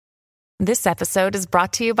This episode is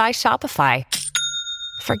brought to you by Shopify.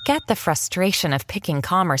 Forget the frustration of picking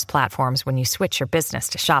commerce platforms when you switch your business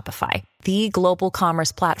to Shopify, the global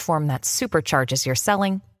commerce platform that supercharges your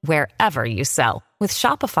selling wherever you sell. With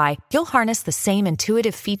Shopify, you'll harness the same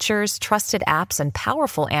intuitive features, trusted apps, and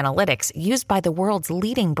powerful analytics used by the world's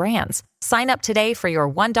leading brands. Sign up today for your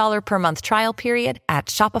 $1 per month trial period at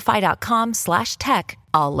shopify.com/tech,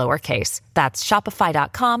 all lowercase. That's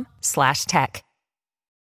shopify.com/tech.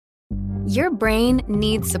 Your brain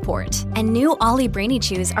needs support, and new Ollie Brainy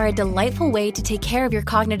Chews are a delightful way to take care of your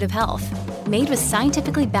cognitive health. Made with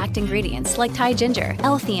scientifically backed ingredients like Thai ginger,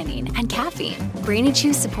 L-theanine, and caffeine, Brainy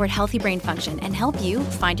Chews support healthy brain function and help you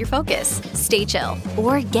find your focus, stay chill,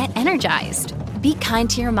 or get energized. Be kind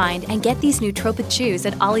to your mind and get these nootropic chews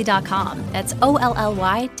at ollie.com. That's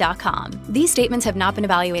OLLY.com. These statements have not been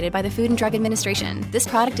evaluated by the Food and Drug Administration. This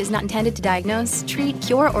product is not intended to diagnose, treat,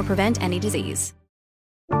 cure, or prevent any disease.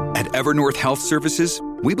 At Evernorth Health Services,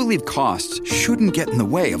 we believe costs shouldn't get in the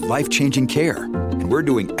way of life-changing care, and we're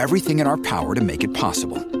doing everything in our power to make it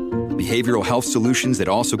possible. Behavioral health solutions that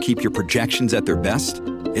also keep your projections at their best?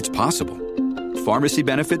 It's possible. Pharmacy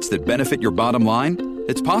benefits that benefit your bottom line?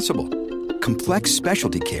 It's possible. Complex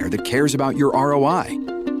specialty care that cares about your ROI?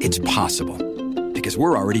 It's possible. Because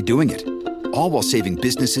we're already doing it. All while saving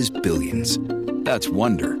businesses billions. That's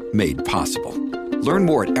Wonder made possible. Learn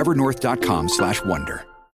more at evernorth.com/wonder.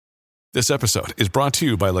 This episode is brought to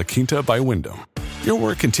you by La Quinta by Wyndham. Your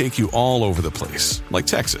work can take you all over the place, like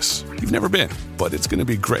Texas. You've never been, but it's going to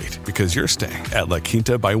be great because you're staying at La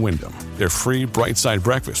Quinta by Wyndham. Their free Bright Side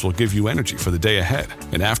breakfast will give you energy for the day ahead.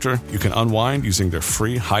 And after, you can unwind using their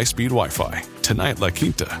free high-speed Wi-Fi. Tonight, La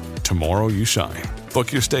Quinta. Tomorrow, you shine.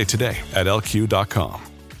 Book your stay today at lq.com.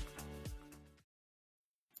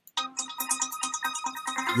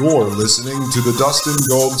 You're listening to the Dustin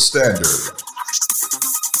Gold Standard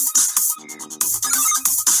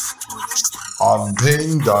on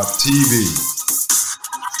Pain.tv.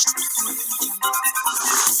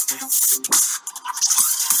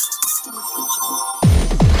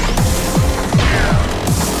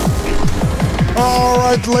 All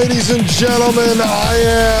right, ladies and gentlemen, I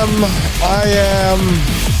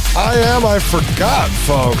forgot,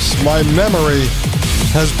 folks. My memory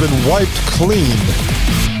has been wiped clean.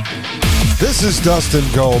 This is Dustin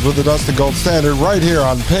Gold with the Dustin Gold Standard right here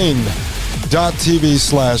on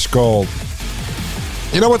Pain.tv/gold.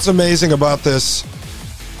 You know what's amazing about this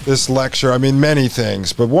lecture? I mean, many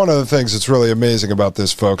things, but one of the things that's really amazing about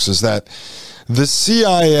this, folks, is that the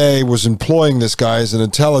CIA was employing this guy as an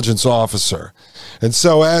intelligence officer. And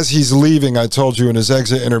so as he's leaving, I told you in his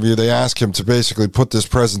exit interview, they ask him to basically put this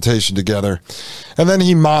presentation together. And then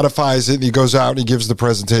he modifies it and he goes out and he gives the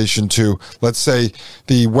presentation to, let's say,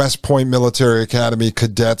 the West Point Military Academy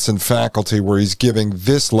cadets and faculty where he's giving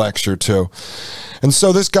this lecture to. And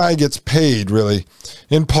so this guy gets paid, really,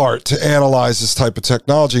 in part, to analyze this type of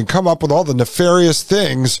technology and come up with all the nefarious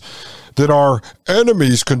things that our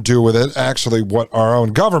enemies can do with it, actually what our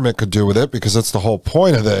own government could do with it, because that's the whole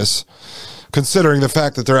point of this, considering the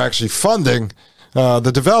fact that they're actually funding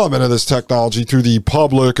the development of this technology through the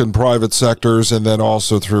public and private sectors and then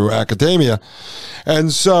also through academia.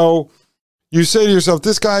 And so you say to yourself,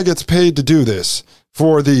 this guy gets paid to do this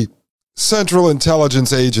for the Central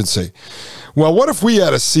Intelligence Agency. Well, what if we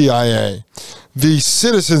had a CIA, the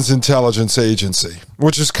Citizens Intelligence Agency,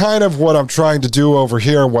 which is kind of what I'm trying to do over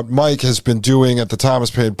here, what Mike has been doing at the Thomas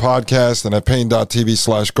Paine podcast and at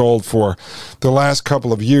Pain.tv/gold for the last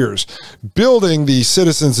couple of years, building the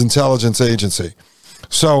Citizens Intelligence Agency.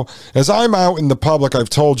 So as I'm out in the public, I've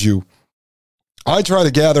told you, I try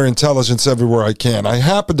to gather intelligence everywhere I can. I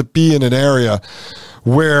happen to be in an area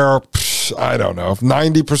where, I don't know,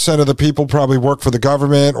 90% of the people probably work for the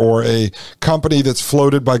government or a company that's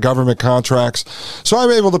floated by government contracts. So I'm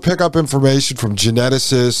able to pick up information from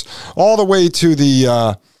geneticists all the way to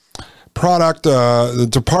the product the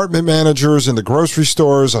department managers in the grocery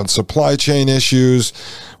stores on supply chain issues.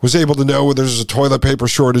 Was able to know when there's a toilet paper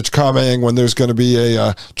shortage coming, when there's going to be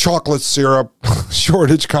a chocolate syrup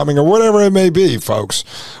shortage coming, or whatever it may be, folks,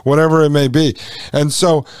 whatever it may be. And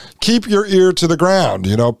so keep your ear to the ground,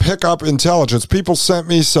 pick up intelligence. People sent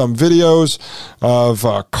me some videos of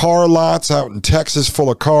car lots out in Texas full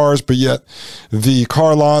of cars, but yet the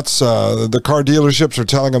car lots, the car dealerships are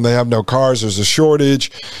telling them they have no cars, there's a shortage.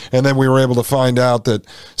 And then we were able to find out that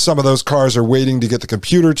some of those cars are waiting to get the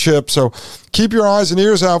computer chip. So keep your eyes and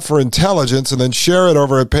ears out for intelligence, and then share it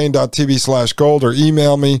over at Pain.tv/gold or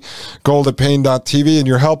email me, gold@Pain.tv, and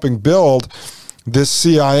you're helping build this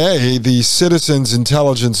CIA, the Citizens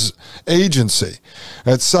Intelligence Agency.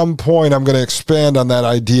 At some point, I'm going to expand on that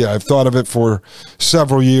idea. I've thought of it for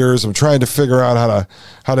several years. I'm trying to figure out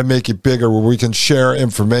how to make it bigger where we can share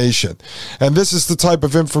information. And this is the type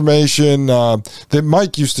of information that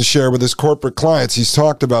Mike used to share with his corporate clients. He's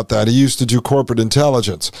talked about that. He used to do corporate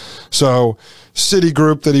intelligence. So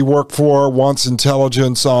Citigroup that he worked for wants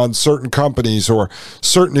intelligence on certain companies or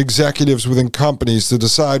certain executives within companies to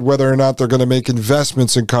decide whether or not they're going to make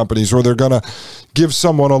investments in companies or they're going to give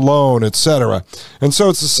someone a loan, etc. And so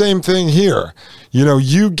it's the same thing here. You know,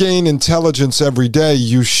 you gain intelligence every day,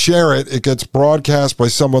 you share it, it gets broadcast by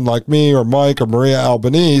someone like me or Mike or Maria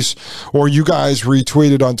Albanese, or you guys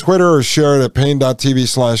retweet it on Twitter or share it at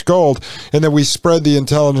pain.tv/gold, and then we spread the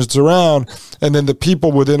intelligence around, and then the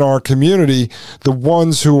people within our community, the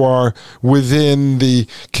ones who are within the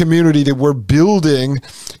community that we're building,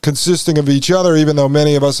 consisting of each other, even though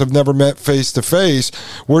many of us have never met face to face,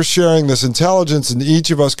 we're sharing this intelligence, and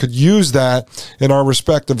each of us could use that in our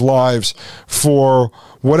respective lives for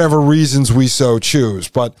whatever reasons we so choose.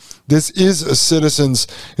 But this is a citizens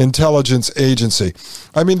intelligence agency.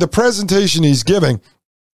 I mean, the presentation he's giving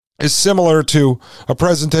is similar to a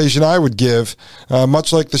presentation I would give,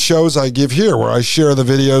 much like the shows I give here, where I share the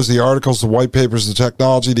videos, the articles, the white papers, the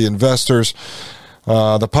technology, the investors,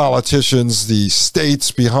 the politicians, the states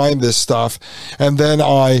behind this stuff, and then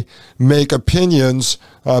I make opinions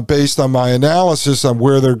based on my analysis on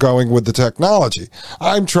where they're going with the technology.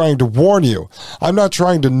 I'm trying to warn you. I'm not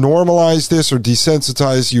trying to normalize this or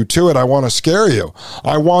desensitize you to it. I want to scare you.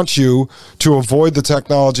 I want you to avoid the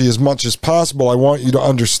technology as much as possible. I want you to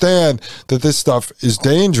understand that this stuff is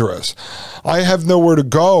dangerous. I have nowhere to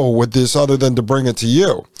go with this other than to bring it to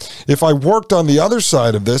you. If I worked on the other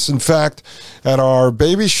side of this, in fact, at our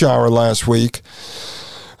baby shower last week,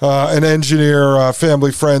 an engineer,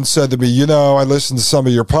 family friend said to me, you know, I listened to some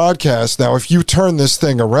of your podcasts. Now, if you turn this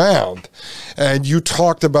thing around and you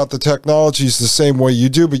talked about the technologies the same way you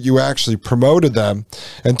do, but you actually promoted them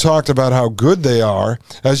and talked about how good they are,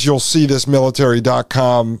 as you'll see this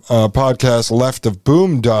military.com podcast Left of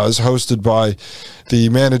Boom does, hosted by the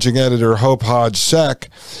managing editor Hope Hodge-Seck,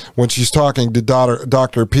 when she's talking to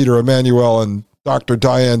Dr. Peter Emanuel and Dr.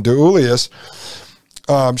 Diane DeUlias,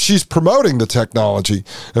 she's promoting the technology.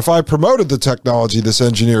 If I promoted the technology, this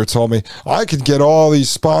engineer told me, I could get all these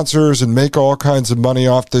sponsors and make all kinds of money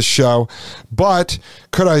off this show, but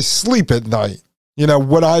could I sleep at night? You know,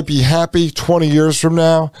 would I be happy 20 years from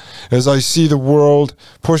now as I see the world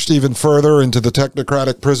pushed even further into the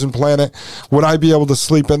technocratic prison planet? Would I be able to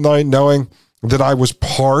sleep at night knowing that I was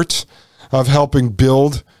part of helping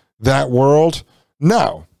build that world?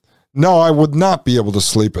 No. No, I would not be able to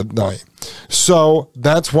sleep at night. So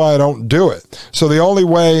that's why I don't do it. So the only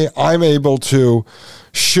way I'm able to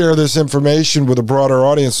share this information with a broader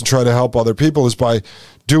audience and try to help other people is by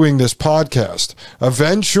doing this podcast.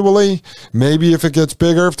 Eventually, maybe if it gets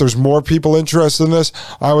bigger, if there's more people interested in this,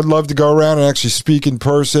 I would love to go around and actually speak in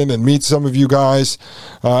person and meet some of you guys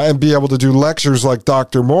and be able to do lectures like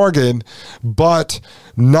Dr. Morgan, but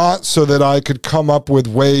not so that I could come up with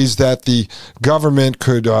ways that the government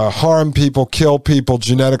could harm people, kill people,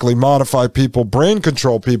 genetically modify people, brain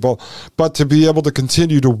control people, but to be able to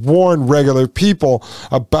continue to warn regular people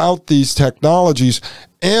about these technologies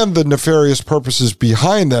and the nefarious purposes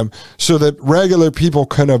behind them so that regular people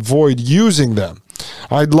can avoid using them.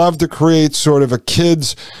 I'd love to create sort of a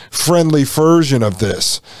kids-friendly version of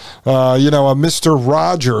this. You know, a Mr.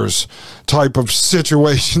 Rogers type of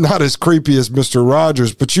situation, not as creepy as Mr.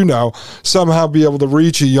 Rogers, but, you know, somehow be able to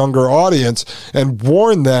reach a younger audience and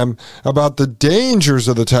warn them about the dangers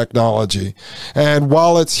of the technology. And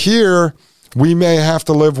while it's here, we may have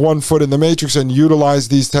to live one foot in the matrix and utilize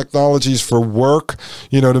these technologies for work,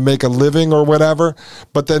 you know, to make a living or whatever,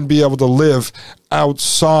 but then be able to live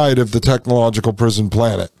outside of the technological prison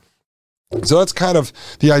planet. So that's kind of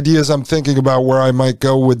the ideas I'm thinking about where I might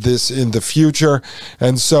go with this in the future.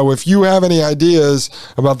 And so if you have any ideas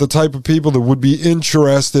about the type of people that would be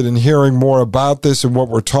interested in hearing more about this and what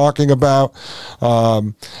we're talking about,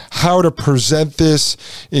 how to present this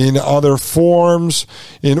in other forms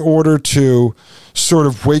in order to sort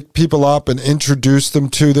of wake people up and introduce them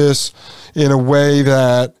to this in a way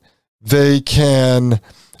that they can,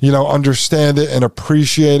 you know, understand it and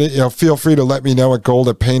appreciate it, you know, feel free to let me know at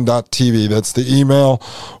gold@pain.tv. That's the email,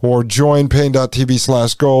 or join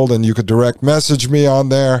pain.tv/gold, and you could direct message me on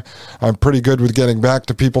there. I'm pretty good with getting back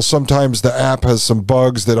to people. Sometimes the app has some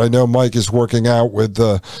bugs that I know Mike is working out with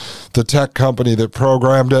the tech company that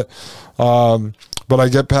programmed it. but I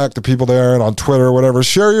get back to people there and on Twitter or whatever.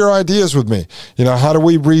 Share your ideas with me. How do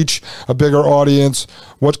we reach a bigger audience?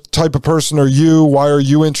 What type of person are you? Why are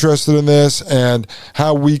you interested in this? And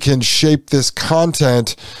how we can shape this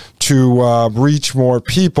content to reach more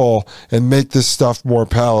people and make this stuff more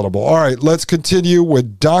palatable. All right, let's continue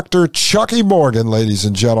with Dr. Chucky Morgan, ladies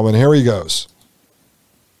and gentlemen. Here he goes.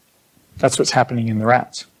 That's what's happening in the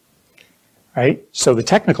rats, right? So the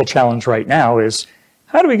technical challenge right now is,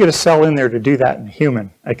 how do we get a cell in there to do that in a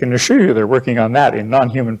human? I can assure you they're working on that in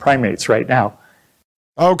non-human primates right now.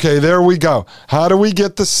 Okay, there we go. How do we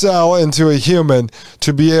get the cell into a human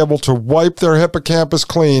to be able to wipe their hippocampus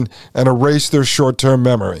clean and erase their short-term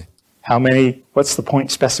memory? What's the point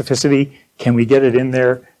specificity? Can we get it in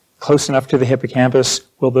there close enough to the hippocampus?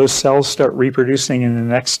 Will those cells start reproducing in the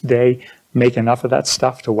next day, make enough of that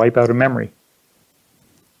stuff to wipe out a memory?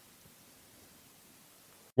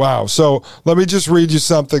 Wow. So let me just read you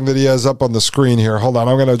something that he has up on the screen here. Hold on.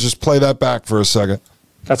 I'm going to just play that back for a second.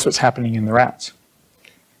 That's what's happening in the rats,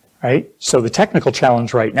 right? So the technical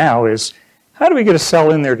challenge right now is, how do we get a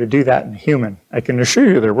cell in there to do that in a human? I can assure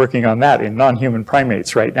you they're working on that in non-human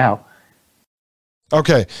primates right now.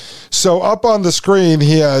 Okay, so up on the screen,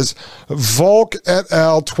 he has Volk et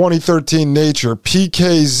al. 2013 Nature,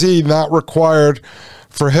 PKZ not required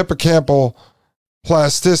for hippocampal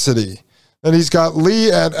plasticity. Then he's got Lee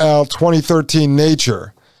et al. 2013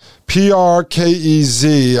 Nature,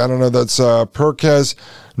 PRKEZ, I don't know, that's Perkez,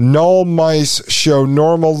 null mice show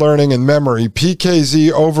normal learning and memory,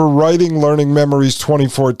 PKZ overwriting learning memories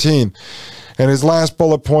 2014. And his last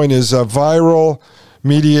bullet point is viral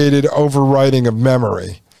mediated overwriting of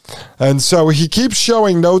memory. And so he keeps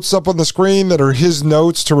showing notes up on the screen that are his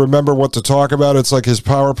notes to remember what to talk about. It's like his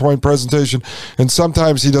PowerPoint presentation. And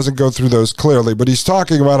sometimes he doesn't go through those clearly, but he's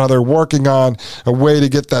talking about how they're working on a way to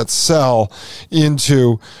get that cell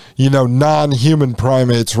into, non-human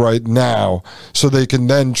primates right now so they can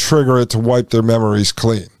then trigger it to wipe their memories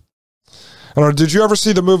clean. I don't know, did you ever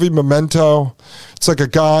see the movie Memento? It's like a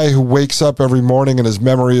guy who wakes up every morning and his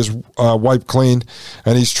memory is wiped clean,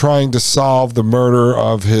 and he's trying to solve the murder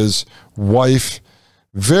of his wife.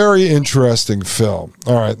 Very interesting film.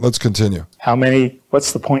 All right, let's continue.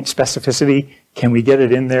 What's the point specificity? Can we get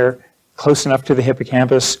it in there close enough to the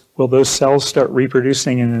hippocampus? Will those cells start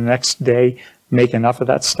reproducing in the next day, make enough of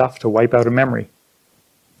that stuff to wipe out a memory?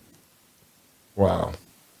 Wow.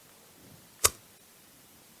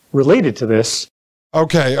 Related to this.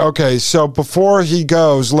 Okay. So before he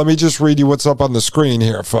goes, let me just read you what's up on the screen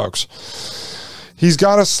here, folks. He's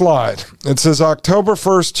got a slide. It says October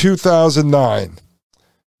 1st, 2009.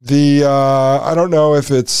 I don't know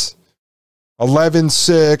if it's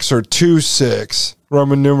 11.6 or 2.6,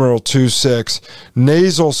 Roman numeral 2.6,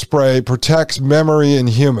 nasal spray protects memory in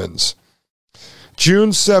humans.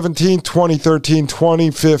 June 17, 2013,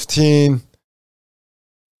 2015.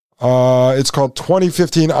 It's called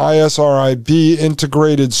 2015 ISRIB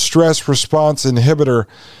Integrated Stress Response Inhibitor,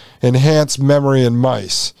 Enhanced Memory in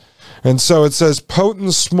Mice. And so it says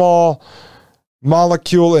potent small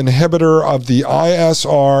molecule inhibitor of the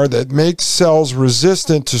ISR that makes cells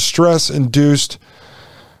resistant to stress-induced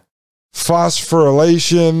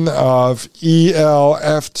phosphorylation of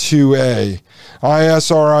ELF2A.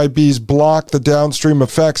 ISRIBs block the downstream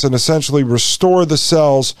effects and essentially restore the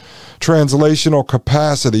cell's translational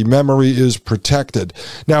capacity. Memory is protected.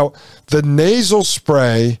 Now, the nasal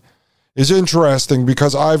spray is interesting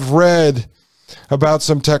because I've read about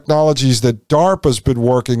some technologies that DARPA's been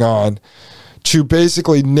working on to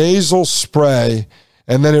basically nasal spray,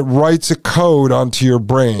 and then it writes a code onto your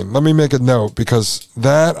brain. Let me make a note because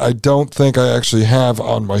that I don't think I actually have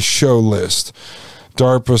on my show list.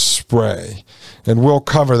 DARPA spray. And we'll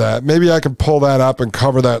cover that. Maybe I can pull that up and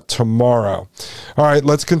cover that tomorrow. All right,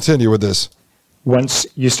 let's continue with this. Once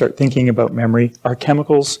you start thinking about memory, are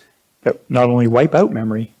chemicals that not only wipe out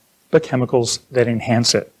memory, but chemicals that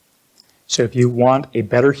enhance it. So if you want a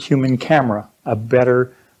better human camera,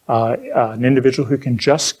 an individual who can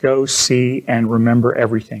just go see and remember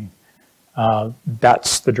everything,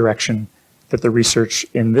 that's the direction that the research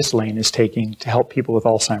in this lane is taking to help people with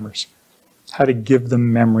Alzheimer's. How to give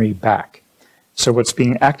them memory back. So what's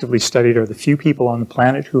being actively studied are the few people on the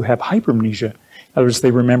planet who have hypermnesia. In other words,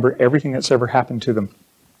 they remember everything that's ever happened to them.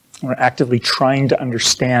 We're actively trying to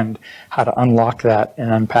understand how to unlock that and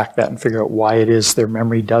unpack that and figure out why it is their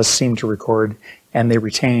memory does seem to record and they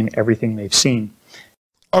retain everything they've seen.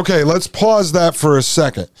 Okay, let's pause that for a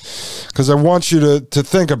second because I want you to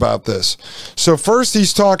think about this. So first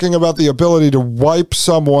he's talking about the ability to wipe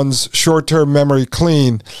someone's short-term memory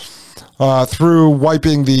clean through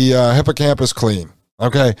wiping the hippocampus clean.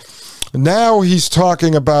 Okay, Now he's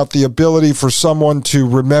talking about the ability for someone to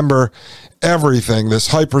remember everything, this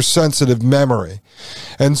hypersensitive memory.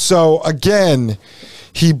 And so, again,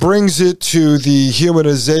 he brings it to the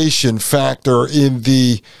humanization factor in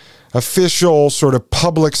the official sort of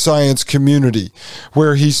public science community,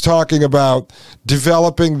 where he's talking about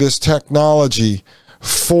developing this technology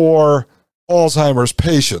for Alzheimer's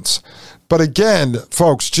patients. But again,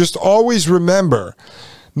 folks, just always remember,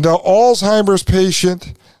 the Alzheimer's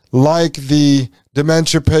patient, like the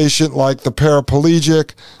dementia patient, like the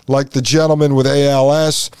paraplegic, like the gentleman with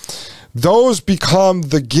ALS, those become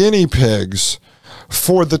the guinea pigs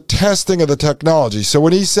for the testing of the technology. So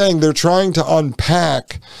when he's saying they're trying to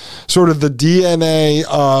unpack sort of the DNA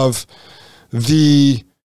of the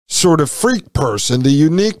sort of freak person, the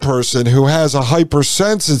unique person who has a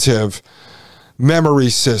hypersensitive memory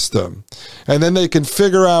system, and then they can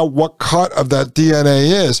figure out what cut of that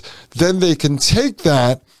DNA is, then they can take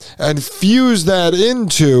that and fuse that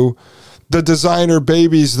into the designer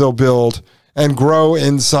babies they'll build and grow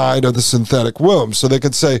inside of the synthetic womb. So they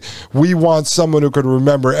could say, we want someone who could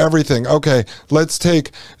remember everything. Okay, let's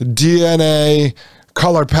take DNA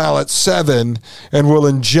color palette 7 and we'll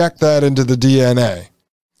inject that into the DNA.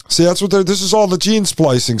 See, that's what this is all the gene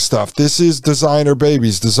splicing stuff. This is designer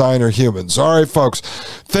babies, designer humans. All right, folks,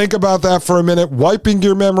 think about that for a minute. Wiping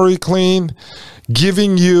your memory clean,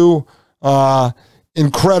 giving you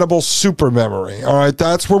incredible super memory. All right,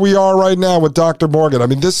 that's where we are right now with Dr. Morgan. I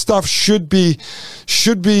mean, this stuff should be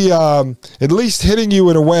at least hitting you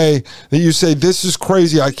in a way that you say, this is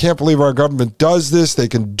crazy. I can't believe our government does this. They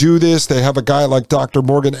can do this. They have a guy like Dr.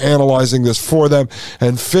 Morgan analyzing this for them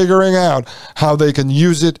and figuring out how they can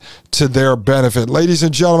use it to their benefit. Ladies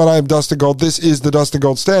and gentlemen, I am Dustin Gold. This is the Dustin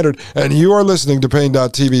Gold Standard, and you are listening to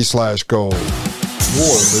Pain.tv/gold. You're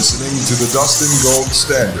listening to the Dustin Gold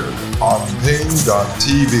Standard on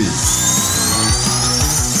Pain.tv.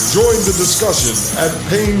 Join the discussion at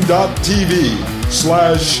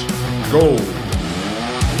Pain.tv/gold.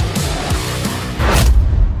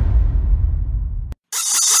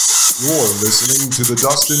 You're listening to the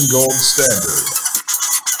Dustin Gold Standard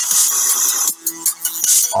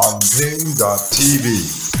on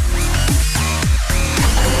Pain.tv.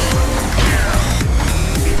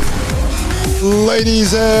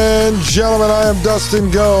 Ladies and gentlemen, I am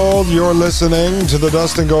Dustin Gold. You're listening to the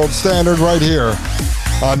Dustin Gold Standard right here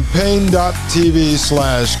on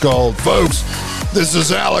Pain.tv/gold. Folks, this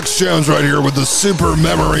is Alex Jones right here with the Super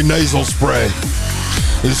Memory Nasal Spray.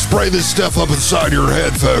 You spray this stuff up inside your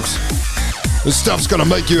head, folks. This stuff's going to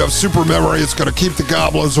make you have super memory. It's going to keep the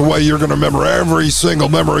goblins away. You're going to remember every single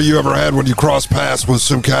memory you ever had when you crossed paths with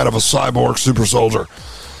some kind of a cyborg super soldier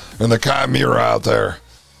and the chimera out there.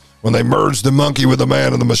 When they merged the monkey with the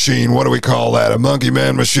man and the machine, what do we call that? A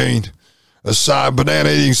monkey-man machine. A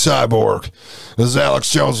banana-eating cyborg. This is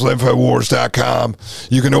Alex Jones with Infowars.com.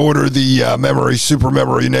 You can order the Super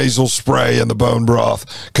Memory Nasal Spray and the Bone Broth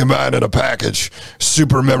combined in a package.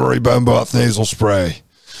 Super Memory Bone Broth Nasal Spray.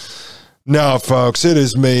 No, folks, it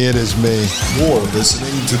is me. It is me. You're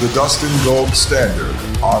listening to the Dustin Gold Standard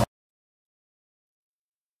on...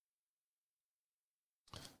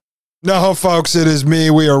 No, folks, it is me.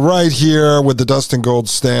 We are right here with the Dustin Gold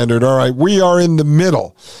Standard. All right, we are in the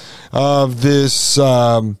middle of this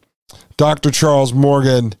Dr. Charles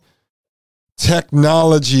Morgan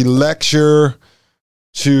technology lecture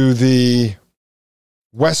to the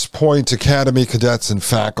West Point Academy cadets and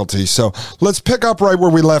faculty. So let's pick up right where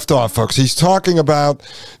we left off, folks. He's talking about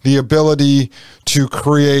the ability to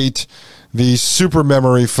create the super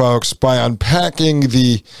memory, folks, by unpacking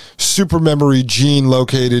the super memory gene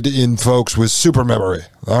located in folks with super memory.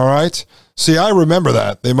 All right? See, I remember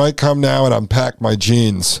that. They might come now and unpack my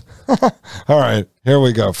genes. All right, here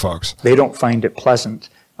we go, folks. They don't find it pleasant,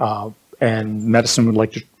 and medicine would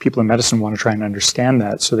like to, people in medicine want to try and understand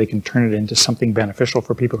that so they can turn it into something beneficial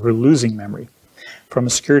for people who are losing memory. From a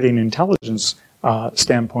security and intelligence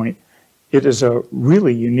standpoint, it is a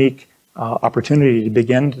really unique opportunity to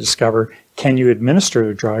begin to discover, can you administer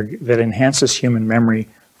a drug that enhances human memory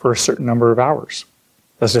for a certain number of hours?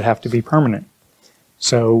 Does it have to be permanent?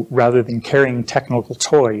 So rather than carrying technical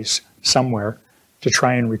toys somewhere to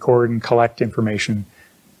try and record and collect information,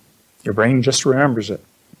 your brain just remembers it,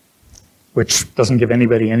 which doesn't give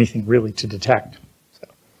anybody anything really to detect.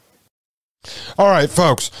 All right,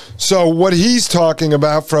 folks. So what he's talking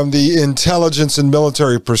about from the intelligence and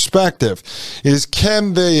military perspective is,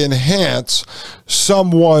 can they enhance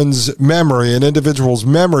someone's memory, an individual's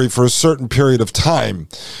memory, for a certain period of time?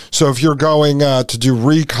 So if you're going to do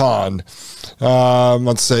recon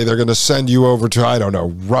let's say they're going to send you over to, I don't know,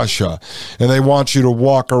 Russia, and they want you to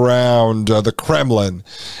walk around the Kremlin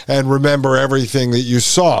and remember everything that you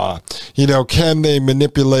saw. You know, can they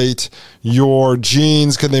manipulate your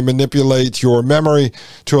genes? Can they manipulate your memory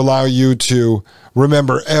to allow you to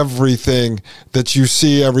remember everything that you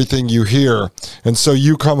see, everything you hear? And so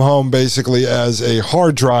you come home basically as a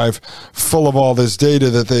hard drive full of all this data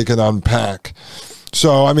that they can unpack.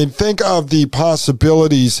 So, I mean, think of the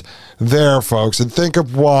possibilities there, folks, and think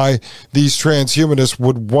of why these transhumanists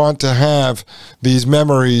would want to have these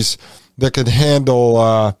memories that can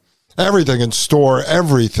handle everything and store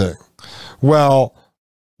everything. Well,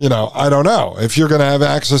 you know, I don't know. If you're going to have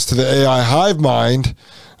access to the AI hive mind,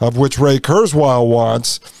 of which Ray Kurzweil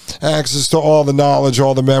wants, access to all the knowledge,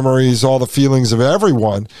 all the memories, all the feelings of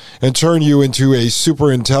everyone, and turn you into a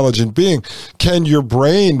super intelligent being, can your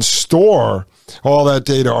brain store all that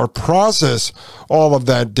data or process all of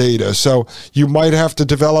that data? So you might have to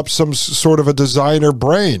develop some sort of a designer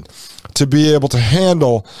brain to be able to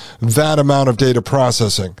handle that amount of data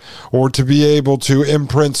processing, or to be able to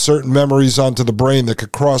imprint certain memories onto the brain that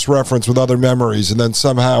could cross-reference with other memories, and then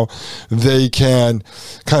somehow they can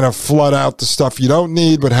kind of flood out the stuff you don't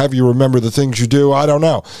need but have you remember the things you do. I don't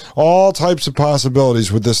know. All types of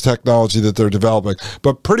possibilities with this technology that they're developing,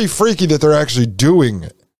 but pretty freaky that they're actually doing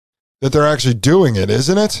it.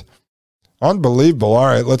 Isn't it? Unbelievable. All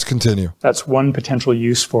right, let's continue. That's one potential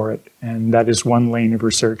use for it, and that is one lane of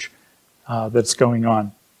research that's going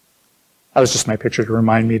on. That was just my picture to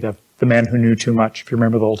remind me of The Man Who Knew Too Much. If you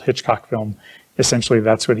remember the old Hitchcock film, essentially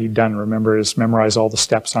that's what he'd done. Remember, is memorize all the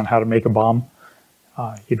steps on how to make a bomb.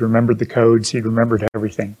 He'd remembered the codes. He'd remembered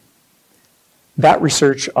everything. That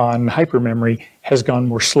research on hypermemory has gone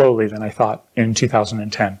more slowly than I thought in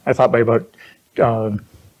 2010. I thought by about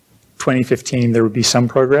 2015 there would be some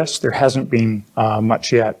progress. There hasn't been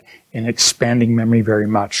much yet in expanding memory very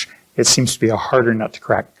much. It seems to be a harder nut to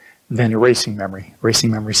crack than erasing memory. Erasing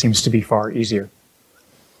memory seems to be far easier.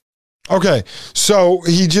 Okay, so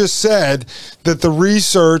he just said that the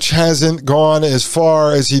research hasn't gone as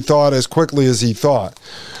far as he thought, as quickly as he thought.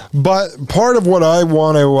 But part of what I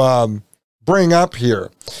want to bring up here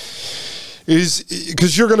is,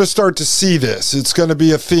 because you're going to start to see this, it's going to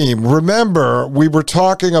be a theme. Remember, we were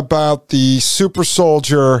talking about the super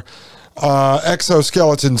soldier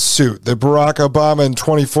exoskeleton suit that Barack Obama in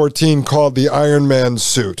 2014 called the Iron Man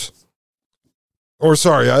suit. Or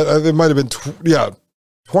sorry, it might have been,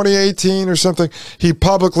 2018 or something. He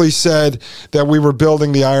publicly said that we were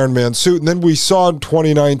building the Iron Man suit. And then we saw in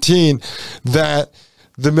 2019 that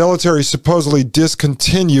the military supposedly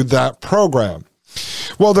discontinued that program.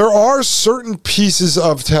 Well, there are certain pieces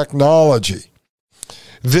of technology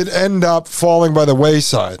that end up falling by the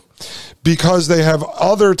wayside because they have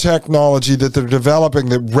other technology that they're developing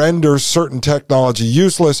that renders certain technology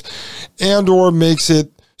useless and or makes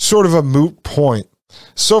it sort of a moot point.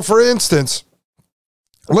 So, for instance,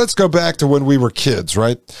 let's go back to when we were kids,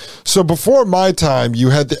 right? So before my time,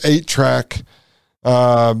 you had the 8-track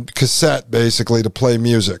cassette, basically, to play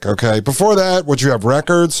music, okay? Before that, would you have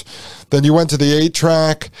records? Then you went to the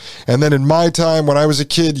 8-track, and then in my time, when I was a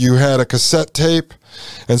kid, you had a cassette tape,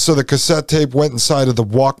 and so the cassette tape went inside of the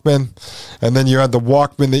Walkman, and then you had the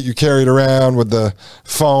Walkman that you carried around with the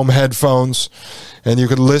foam headphones, and you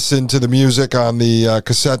could listen to the music on the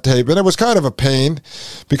cassette tape. And it was kind of a pain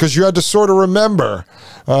because you had to sort of remember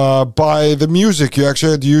by the music. You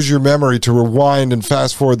actually had to use your memory to rewind and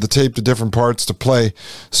fast forward the tape to different parts to play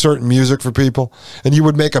certain music for people. And you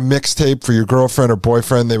would make a mixtape for your girlfriend or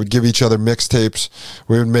boyfriend. They would give each other mixtapes.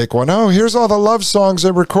 We would make one. Oh, here's all the love songs I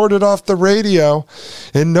recorded off the radio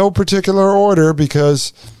in no particular order,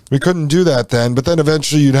 because we couldn't do that then. But then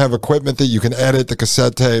eventually you'd have equipment that you can edit the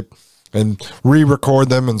cassette tape and re-record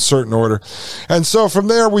them in certain order. And so from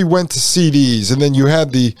there we went to CDs, and then you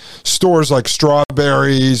had the stores like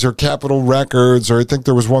Strawberries or Capitol Records, or I think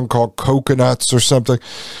there was one called Coconuts or something.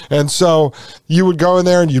 And so you would go in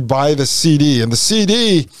there and you'd buy the CD, and the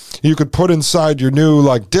CD you could put inside your new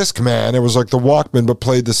like Discman. It was like the Walkman but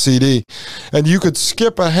played the CD, and you could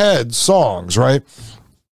skip ahead songs, right?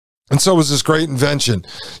 And so it was this great invention.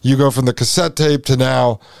 You go from the cassette tape to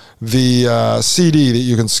now the CD that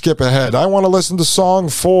you can skip ahead. I want to listen to song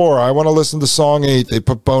 4. I want to listen to song 8. They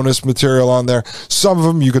put bonus material on there. Some of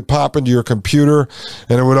them you could pop into your computer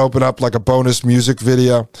and it would open up like a bonus music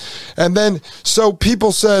video. And then, so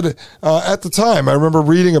people said at the time, I remember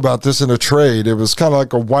reading about this in a trade. It was kind of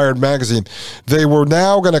like a Wired magazine. They were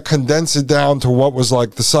now going to condense it down to what was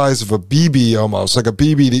like the size of a BB almost, like a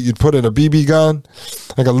BB that you'd put in a BB gun,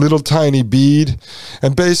 like a little tiny bead.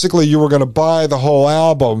 And basically you were going to buy the whole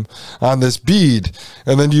album on this bead.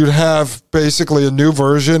 And then you'd have basically a new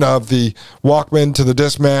version of the Walkman to the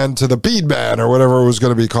Discman to the Beadman or whatever it was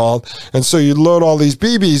going to be called. And so you'd load all these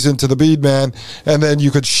BBs into the Beadman, and then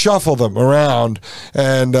you could shuffle them around.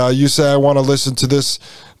 And you say, I want to listen to this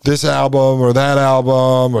album or that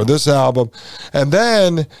album or this album. And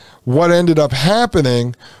then what ended up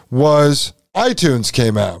happening was iTunes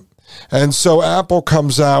came out. And so Apple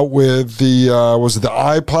comes out with was it the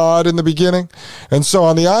iPod in the beginning? And so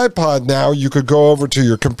on the iPod now, you could go over to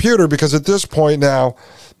your computer, because at this point now,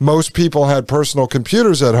 most people had personal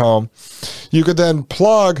computers at home. You could then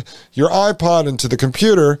plug your iPod into the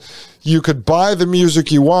computer. You could buy the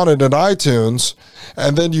music you wanted in iTunes,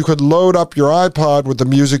 and then you could load up your iPod with the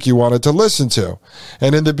music you wanted to listen to.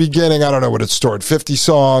 And in the beginning, I don't know what it stored, 50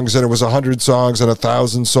 songs, and it was 100 songs and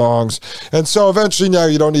 1,000 songs. And so eventually now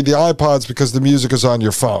you don't need the iPods because the music is on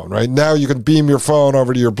your phone, right? Now you can beam your phone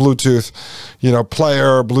over to your Bluetooth,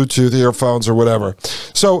 player, Bluetooth earphones or whatever.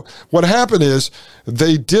 So what happened is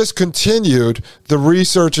they discontinued the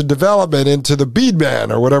research and development into the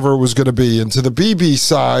Beadman or whatever it was going to be, into the BB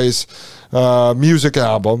size music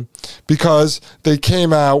album, because they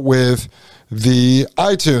came out with the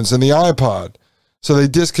iTunes and the iPod. So they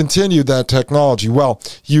discontinued that technology. Well,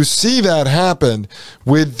 you see that happen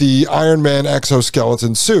with the Iron Man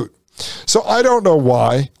exoskeleton suit. So I don't know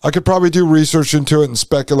why. I could probably do research into it and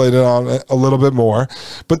speculate on it a little bit more,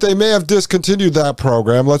 but they may have discontinued that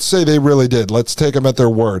program. Let's say they really did. Let's take them at their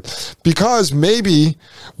word. Because maybe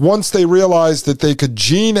once they realized that they could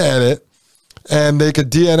gene edit and they could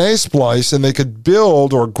DNA splice and they could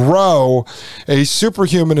build or grow a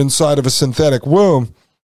superhuman inside of a synthetic womb,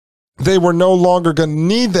 they were no longer going to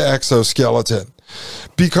need the exoskeleton.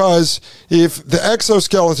 Because if the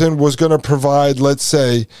exoskeleton was going to provide, let's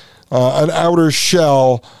say, an outer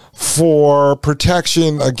shell for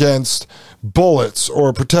protection against bullets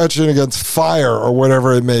or protection against fire or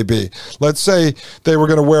whatever it may be. Let's say they were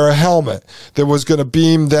going to wear a helmet that was going to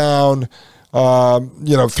beam down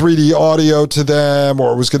 3D audio to them,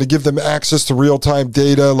 or it was going to give them access to real-time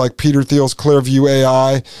data like Peter Thiel's Clearview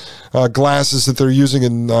AI glasses that they're using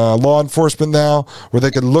in law enforcement now, where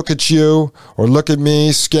they can look at you or look at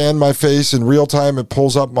me, scan my face in real time. It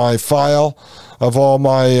pulls up my file of all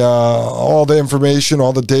the information,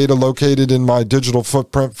 all the data located in my digital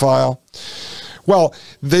footprint file. Well,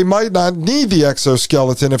 they might not need the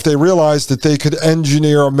exoskeleton if they realize that they could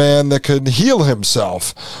engineer a man that could heal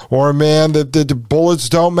himself, or a man that the bullets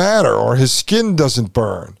don't matter, or his skin doesn't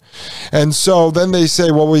burn. And so then they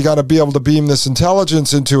say, well, we got to be able to beam this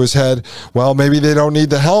intelligence into his head. Well, maybe they don't need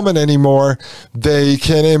the helmet anymore. They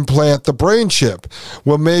can implant the brain chip.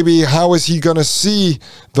 Well, maybe how is he going to see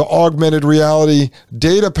the augmented reality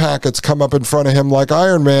data packets come up in front of him like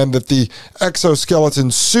Iron Man that the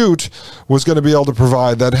exoskeleton suit was going to be able to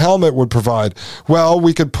provide, that helmet would provide? Well,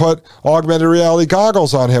 we could put augmented reality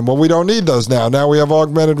goggles on him. Well, we don't need those now. Now we have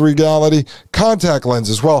augmented reality contact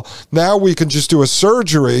lenses. Well, now we can just do a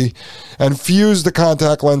surgery and fuse the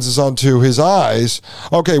contact lenses onto his eyes.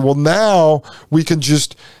 Okay, well, now we can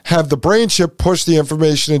just have the brain chip push the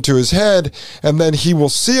information into his head, and then he will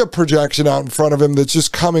see a projection out in front of him that's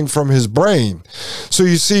just coming from his brain. So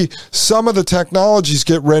you see, some of the technologies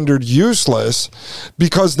get rendered useless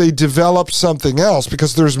because they develop something else,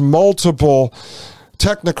 because there's multiple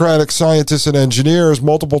technocratic scientists and engineers,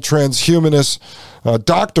 multiple transhumanist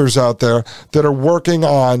doctors out there that are working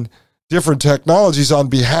on different technologies on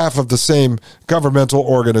behalf of the same governmental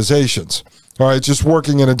organizations. All right, just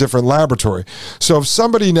working in a different laboratory. So if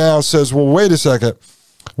somebody now says, well, wait a second,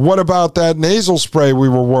 what about that nasal spray we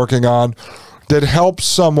were working on that helps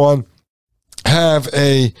someone have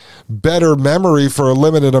a better memory for a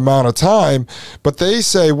limited amount of time? But they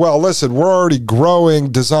say, well, listen, we're already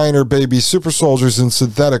growing designer baby super soldiers in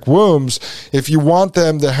synthetic wombs. If you want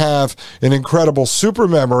them to have an incredible super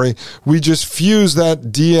memory, we just fuse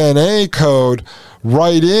that DNA code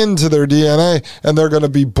right into their DNA, and they're going to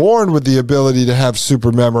be born with the ability to have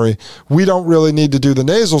super memory. We don't really need to do the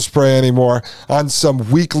nasal spray anymore on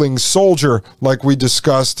some weakling soldier like we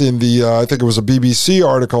discussed in the, I think it was a BBC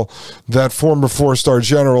article, that former four-star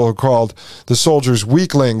general who called the soldiers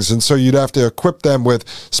weaklings. And so you'd have to equip them with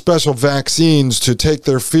special vaccines to take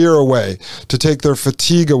their fear away, to take their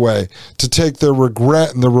fatigue away, to take their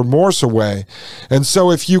regret and the remorse away. And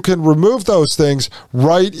so if you can remove those things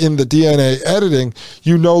right in the DNA editing,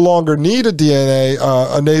 you no longer need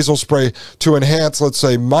a nasal spray to enhance, let's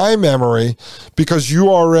say, my memory, because you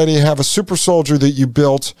already have a super soldier that you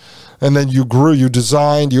built and then you grew, you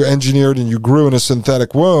designed, you engineered, and you grew in a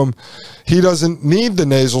synthetic womb. He doesn't need the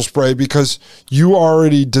nasal spray because you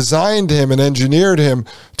already designed him and engineered him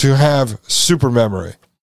to have super memory.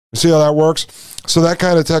 See how that works? So that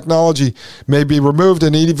kind of technology may be removed,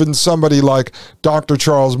 and even somebody like Dr.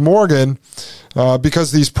 Charles Morgan,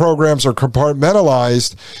 because these programs are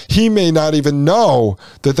compartmentalized, he may not even know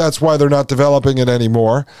that that's why they're not developing it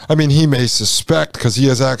anymore. I mean, he may suspect because he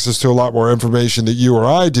has access to a lot more information than you or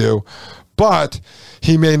I do, but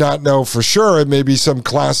he may not know for sure. It may be some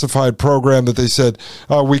classified program that they said,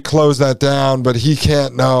 we closed that down, but he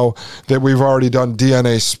can't know that we've already done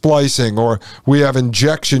DNA splicing, or we have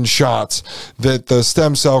injection shots that the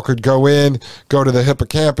stem cell could go in, go to the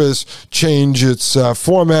hippocampus, change its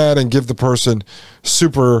format, and give the person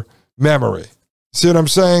super memory. See what I'm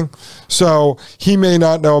saying? So he may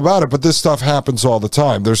not know about it, but this stuff happens all the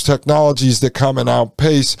time. There's technologies that come and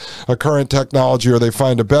outpace a current technology, or they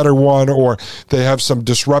find a better one, or they have some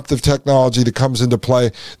disruptive technology that comes into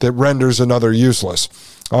play that renders another useless.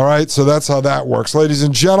 All right, so that's how that works. Ladies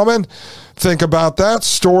and gentlemen, think about that.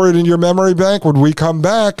 Store it in your memory bank. When we come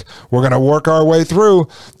back, we're going to work our way through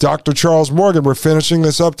Dr. Charles Morgan. We're finishing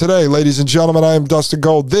this up today. Ladies and gentlemen, I am Dustin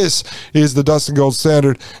Gold. This is the Dustin Gold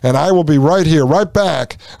Standard, and I will be right here, right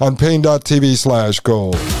back on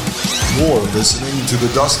Pain.tv/gold. You're listening to the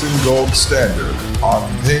Dustin Gold Standard on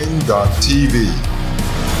Pain.tv.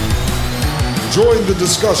 Join the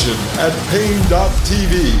discussion at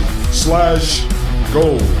Pain.tv/gold.